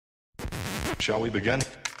Shall we begin?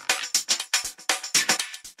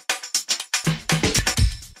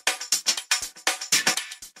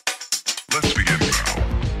 Let's begin now.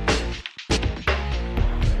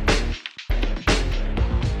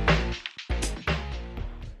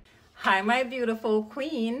 Hi, my beautiful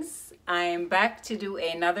queens. I am back to do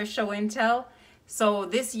another show and tell. So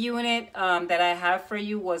this unit that I have for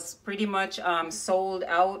you was pretty much sold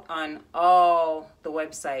out on all the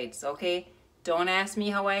websites, okay? Don't ask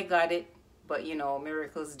me how I got it, but you know,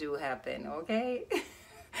 miracles do happen, okay?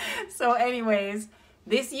 So anyways,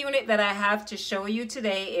 this unit that I have to show you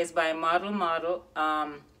today is by Model.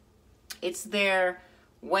 It's their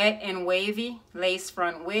wet and wavy lace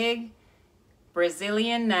front wig,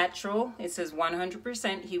 Brazilian natural. It says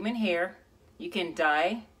 100% human hair. You can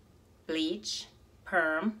dye, bleach,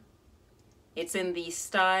 perm. It's in the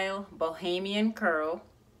style Bohemian curl,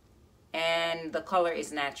 and the color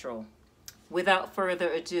is natural. Without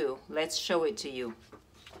further ado, let's show it to you.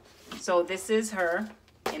 So this is her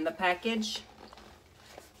in the package.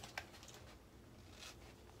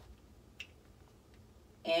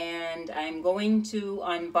 And I'm going to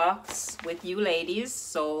unbox with you ladies,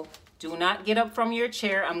 so do not get up from your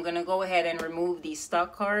chair. I'm gonna go ahead and remove the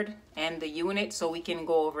stock card and the unit so we can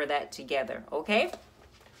go over that together, okay?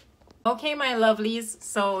 Okay, my lovelies,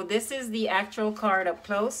 so this is the actual card up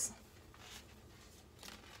close.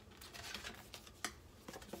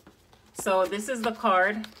 So this is the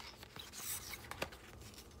card.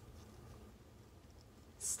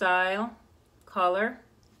 Style, color.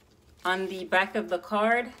 On the back of the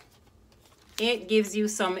card, it gives you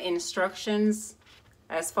some instructions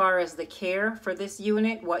as far as the care for this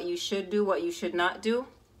unit, what you should do, what you should not do.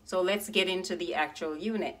 So let's get into the actual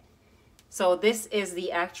unit. So this is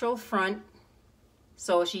the actual front.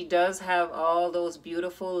 So she does have all those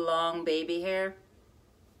beautiful long baby hair.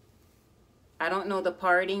 I don't know the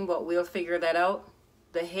parting, but we'll figure that out.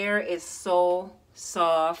 The hair is so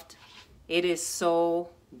soft. It is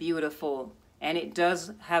so beautiful. And it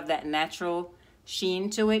does have that natural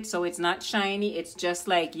sheen to it, so it's not shiny. It's just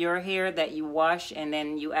like your hair that you wash and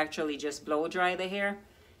then you actually just blow dry the hair.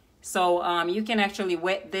 So you can actually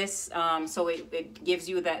wet this, so it gives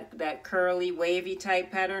you that curly wavy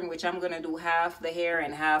type pattern, which I'm gonna do half the hair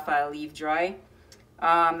and half I'll leave dry.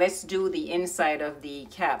 Let's do the inside of the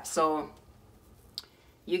cap. So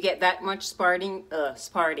you get that much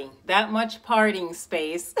that much parting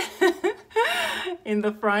space in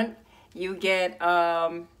the front. You get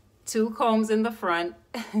 2 combs in the front,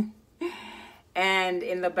 and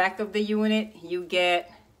in the back of the unit you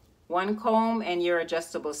get 1 comb and your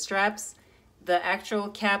adjustable straps. The actual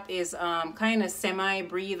cap is kind of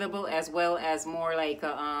semi-breathable, as well as more like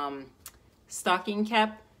a stocking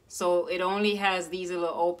cap. So it only has these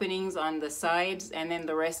little openings on the sides, and then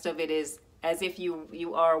the rest of it is as if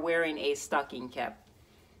you are wearing a stocking cap.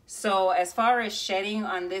 So as far as shedding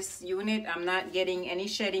on this unit, I'm not getting any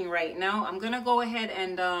shedding right now. I'm gonna go ahead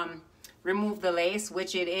and remove the lace,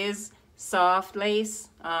 which it is soft lace,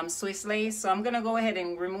 Swiss lace. So I'm gonna go ahead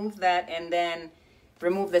and remove that, and then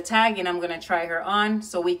remove the tag, and I'm gonna try her on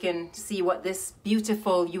so we can see what this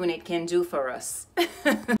beautiful unit can do for us.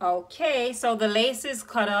 Okay, so the lace is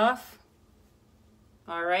cut off.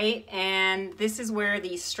 All right, and this is where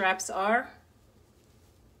the straps are.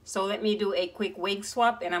 So let me do a quick wig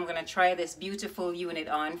swap, and I'm gonna try this beautiful unit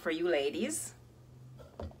on for you ladies.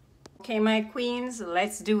 Okay, my queens,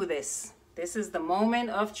 let's do this. This is the moment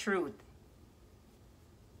of truth.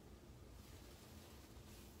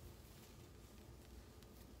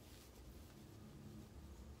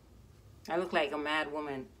 I look like a mad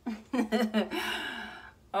woman.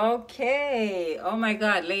 Okay, oh my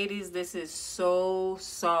God, ladies, this is so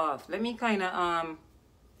soft. Let me kind of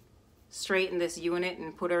straighten this unit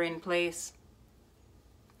and put her in place.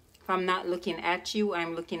 If I'm not looking at you,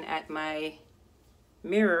 I'm looking at my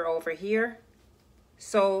mirror over here.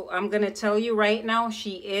 So I'm gonna tell you right now,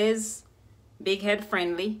 she is big head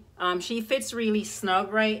friendly. She fits really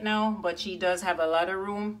snug right now, but she does have a lot of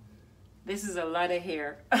room. This is a lot of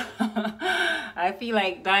hair. I feel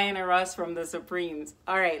like Diana Ross from the Supremes.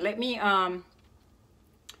 All right, let me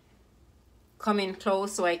come in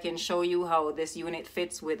close so I can show you how this unit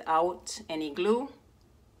fits without any glue.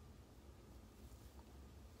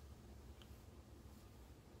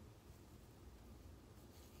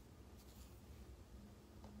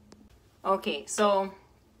 Okay, so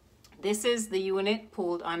this is the unit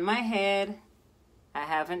pulled on my head. I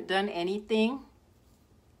haven't done anything.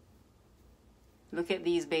 Look at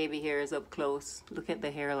these baby hairs up close. Look at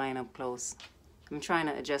the hairline up close. I'm trying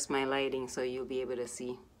to adjust my lighting so you'll be able to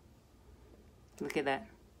see. Look at that.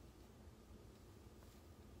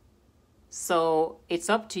 So it's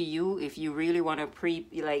up to you if you really want to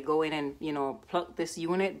like go in and, you know, pluck this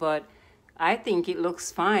unit, but I think it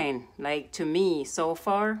looks fine, like to me so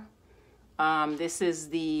far. This is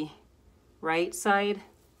the right side.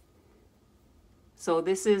 So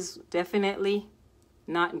this is definitely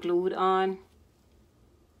not glued on.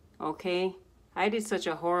 Okay. I did such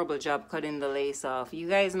a horrible job cutting the lace off. You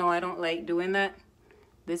guys know I don't like doing that.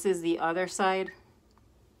 This is the other side.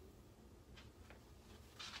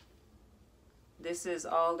 This is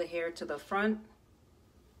all the hair to the front.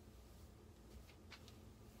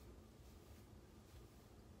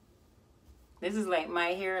 This is like my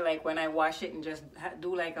hair, like when I wash it and just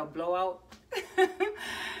do like a blowout.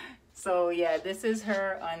 So yeah, this is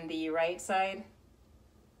her on the right side.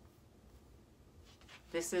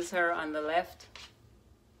 This is her on the left.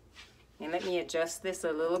 And let me adjust this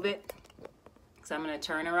a little bit, because I'm going to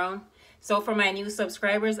turn around. So for my new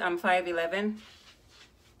subscribers, I'm 5'11".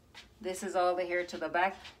 This is all the hair to the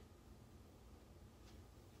back.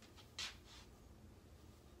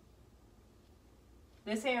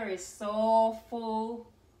 This hair is so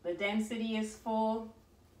full. The density is full.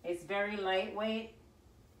 It's very lightweight.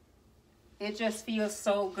 It just feels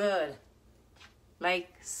so good. Like,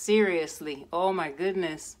 seriously. Oh my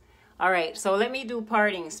goodness. All right, so let me do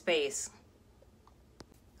parting space.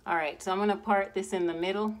 All right, so I'm going to part this in the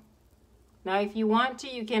middle. Now, if you want to,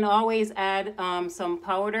 you can always add some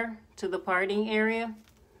powder to the parting area.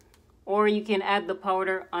 Or you can add the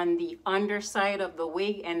powder on the underside of the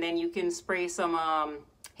wig, and then you can spray some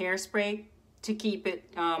hairspray to keep it,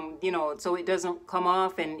 you know, so it doesn't come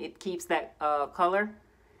off and it keeps that color.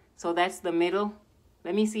 So that's the middle.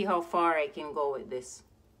 Let me see how far I can go with this.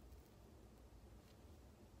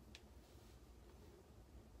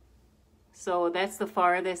 So that's the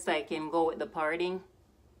farthest I can go with the parting.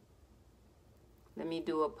 Let me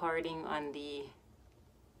do a parting on the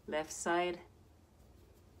left side.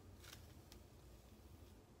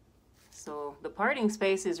 So the parting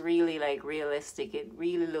space is really like realistic. It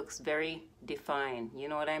really looks very defined. You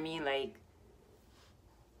know what I mean? Like,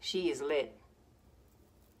 she is lit.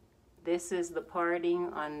 This is the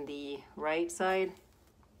parting on the right side.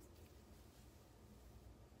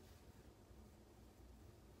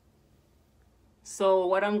 So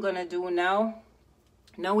what I'm gonna do now,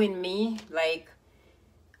 knowing me, like,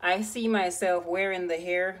 I see myself wearing the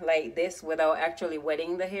hair like this without actually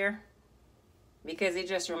wetting the hair, because it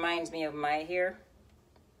just reminds me of my hair.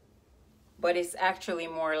 But it's actually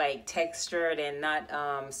more like textured and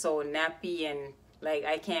not so nappy, and like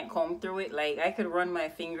I can't comb through it. Like, I could run my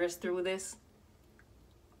fingers through this.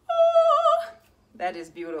 Oh, that is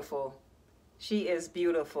beautiful. She is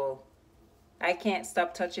beautiful. I can't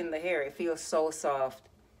stop touching the hair. It feels so soft.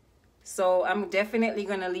 So I'm definitely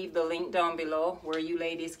going to leave the link down below where you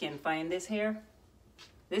ladies can find this hair.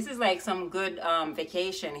 This is like some good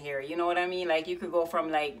vacation hair. You know what I mean? Like, you could go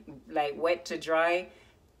from like wet to dry,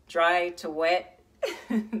 dry to wet.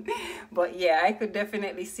 But yeah, I could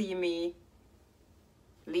definitely see me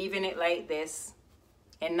leaving it like this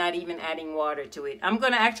and not even adding water to it. I'm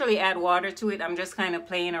going to actually add water to it. I'm just kind of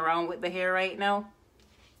playing around with the hair right now.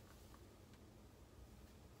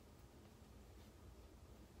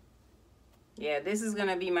 Yeah, this is going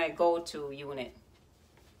to be my go-to unit.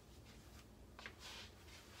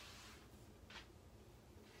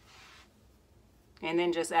 And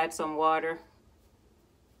then just add some water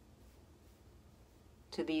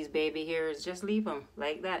to these baby hairs. Just leave them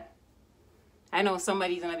like that. I know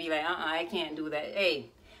somebody's going to be like, I can't do that.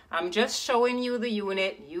 Hey, I'm just showing you the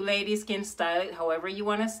unit. You ladies can style it however you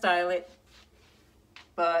want to style it.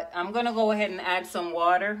 But I'm going to go ahead and add some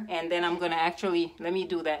water. And then I'm going to actually, let me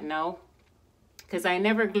do that now, because I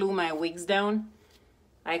never glue my wigs down.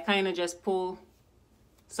 I kind of just pull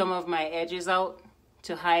some of my edges out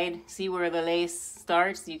to hide. See where the lace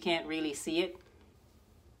starts? You can't really see it.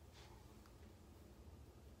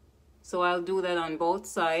 So I'll do that on both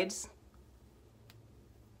sides.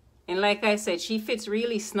 And like I said, she fits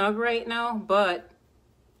really snug right now, but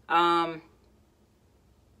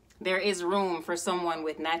there is room for someone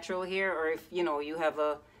with natural hair, or if, you know, you have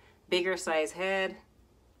a bigger size head,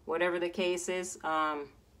 whatever the case is.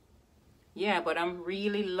 Yeah, but I'm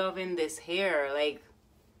really loving this hair. Like,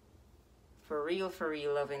 for real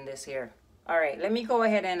loving this hair. All right, let me go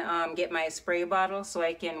ahead and get my spray bottle so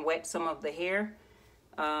I can wet some of the hair.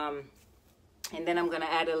 And then I'm going to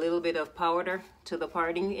add a little bit of powder to the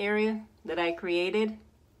parting area that I created.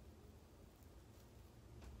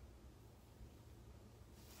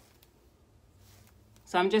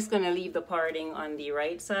 So I'm just going to leave the parting on the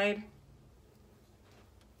right side.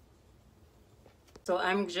 So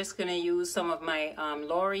I'm just going to use some of my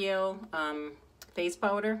L'Oreal face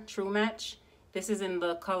powder, True Match. This is in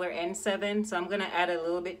the color N7, so I'm going to add a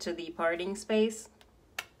little bit to the parting space.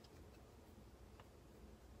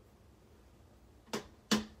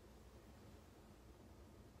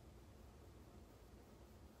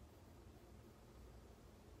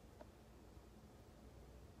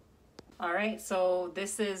 Alright, so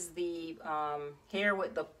this is the hair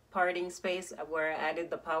with the parting space where I added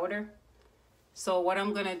the powder. So what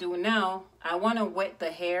I'm going to do now, I want to wet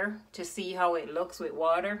the hair to see how it looks with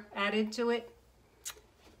water added to it.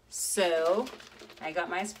 So I got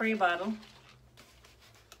my spray bottle.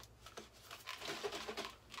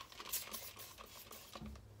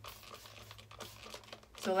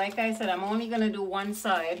 So like I said, I'm only going to do one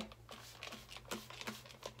side.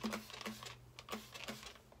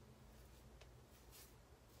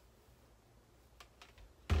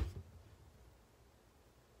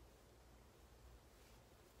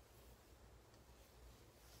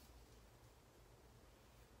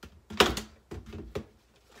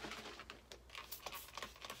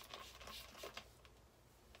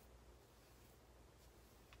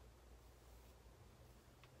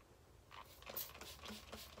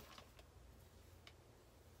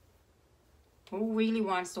 Who really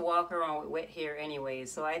wants to walk around with wet hair anyway?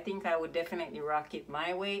 So I think I would definitely rock it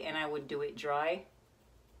my way, and I would do it dry.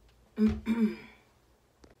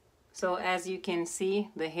 So as you can see,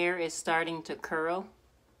 the hair is starting to curl.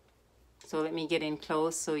 So let me get in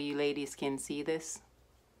close so you ladies can see this.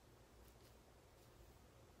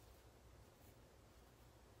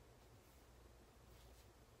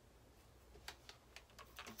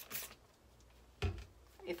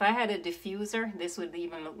 If I had a diffuser, this would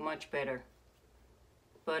even look much better.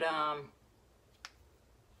 But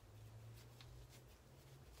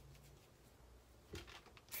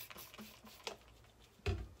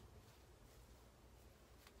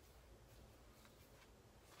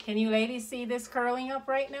can you ladies see this curling up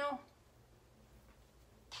right now?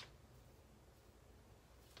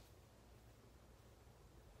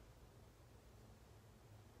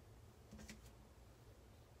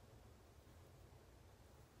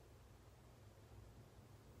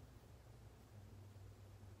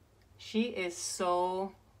 She is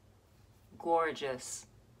so gorgeous.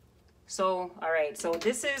 So, all right, so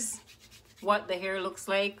this is what the hair looks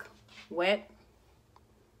like wet.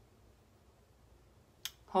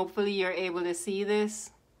 Hopefully you're able to see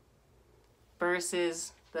this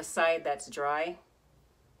versus the side that's dry.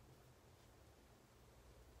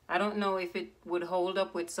 I don't know if it would hold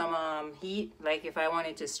up with some heat, like if I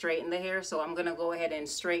wanted to straighten the hair, so I'm gonna go ahead and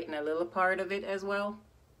straighten a little part of it as well.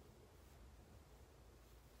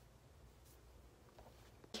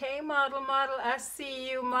 Okay, model, I see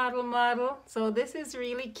you, model. So this is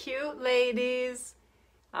really cute, ladies.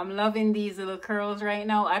 I'm loving these little curls right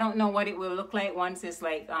now. I don't know what it will look like once it's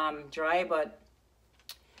like dry, but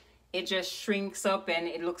it just shrinks up and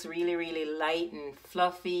it looks really, really light and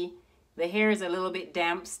fluffy. The hair is a little bit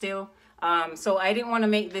damp still. So I didn't want to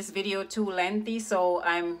make this video too lengthy, so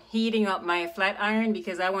I'm heating up my flat iron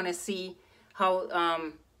because I want to see how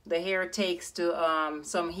the hair takes to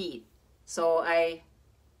some heat. So I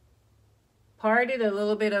parted a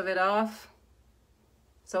little bit of it off.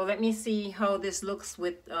 So let me see how this looks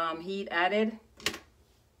with heat added.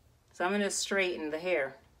 So I'm going to straighten the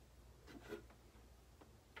hair,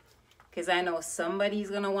 because I know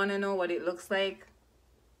somebody's going to want to know what it looks like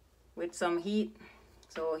with some heat.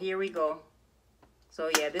 So here we go.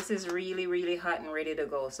 So yeah, this is really, really hot and ready to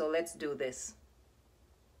go. So let's do this.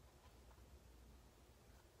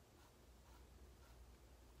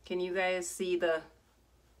 Can you guys see the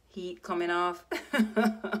heat coming off?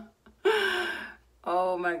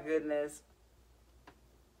 Oh my goodness.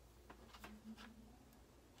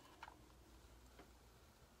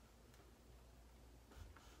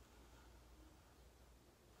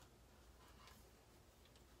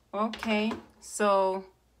 Okay, so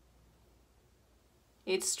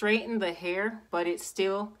it straightened the hair, but it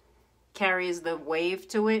still carries the wave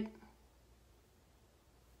to it.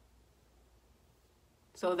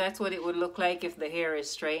 So that's what it would look like if the hair is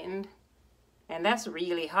straightened. And that's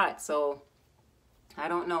really hot, so I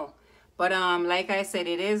don't know. But like I said,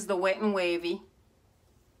 it is the Wet and Wavy.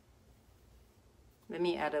 Let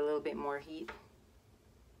me add a little bit more heat.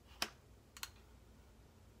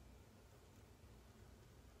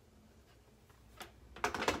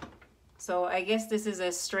 So I guess this is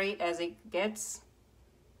as straight as it gets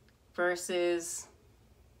versus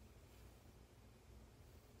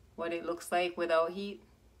what it looks like without heat.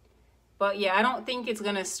 But yeah, I don't think it's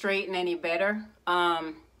gonna straighten any better.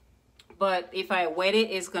 But if I wet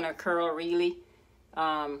it, it's gonna curl really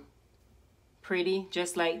pretty,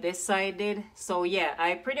 just like this side did. So yeah,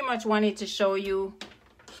 I pretty much wanted to show you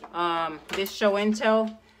this show and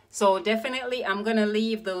tell. So definitely I'm gonna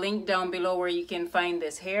leave the link down below where you can find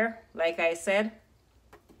this hair, like I said.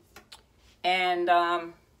 And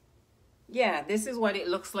yeah, this is what it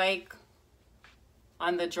looks like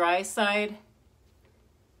on the dry side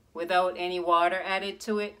without any water added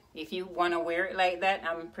to it. If you want to wear it like that,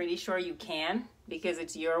 I'm pretty sure you can, because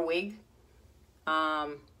it's your wig.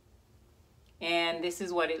 And this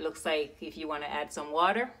is what it looks like if you want to add some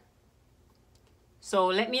water. So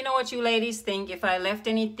let me know what you ladies think. If I left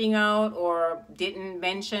anything out or didn't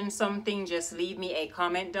mention something, just leave me a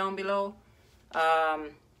comment down below.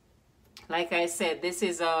 Like I said, this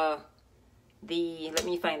is let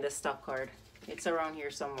me find the stock card. It's around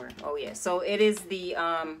here somewhere. Oh yeah, so it is the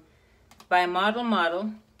by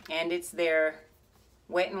Model, and it's their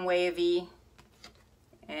Wet and Wavy,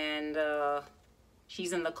 and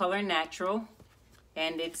she's in the color Natural,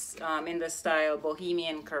 and it's in the style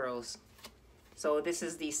Bohemian Curls. So this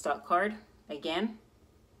is the stock card again,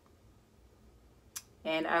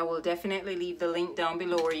 and I will definitely leave the link down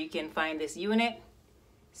below where you can find this unit.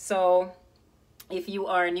 So if you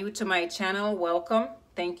are new to my channel, welcome.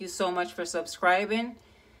 Thank you so much for subscribing.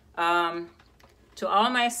 To all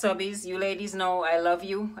my subbies, you ladies know I love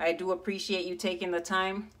you. I do appreciate you taking the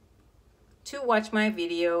time to watch my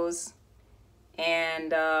videos.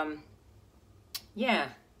 And yeah.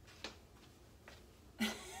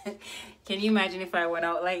 Can you imagine if I went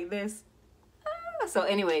out like this? So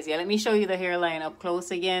anyways, yeah, let me show you the hairline up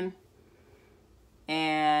close again.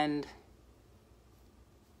 And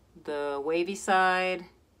the wavy side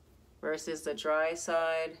versus the dry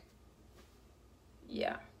side.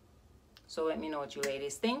 Yeah. So let me know what you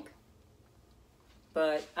ladies think.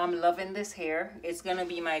 But I'm loving this hair. It's gonna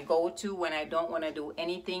be my go-to when I don't want to do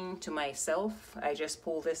anything to myself. I just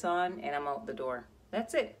pull this on and I'm out the door.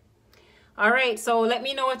 That's it. All right, so let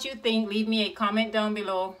me know what you think. Leave me a comment down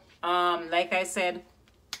below. Like I said,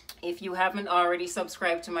 if you haven't already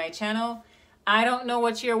subscribed to my channel, I don't know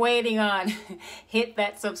what you're waiting on. Hit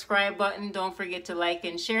that subscribe button. Don't forget to like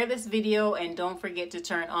and share this video, and don't forget to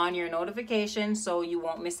turn on your notifications so you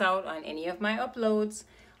won't miss out on any of my uploads.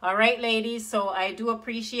 All right, ladies, so I do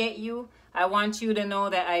appreciate you. I want you to know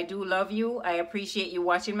that I do love you. I appreciate you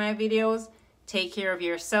watching my videos. Take care of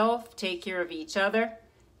yourself. Take care of each other.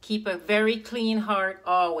 Keep a very clean heart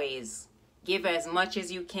always. Give as much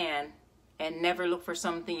as you can and never look for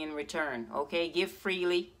something in return, okay? Give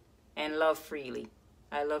freely and love freely.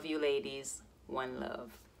 I love you, ladies. One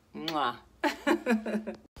love. Mwah.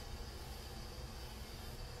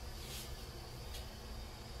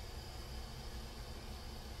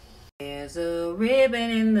 There's a ribbon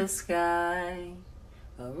in the sky,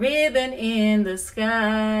 a ribbon in the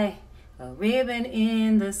sky, a ribbon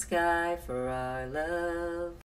in the sky for our love.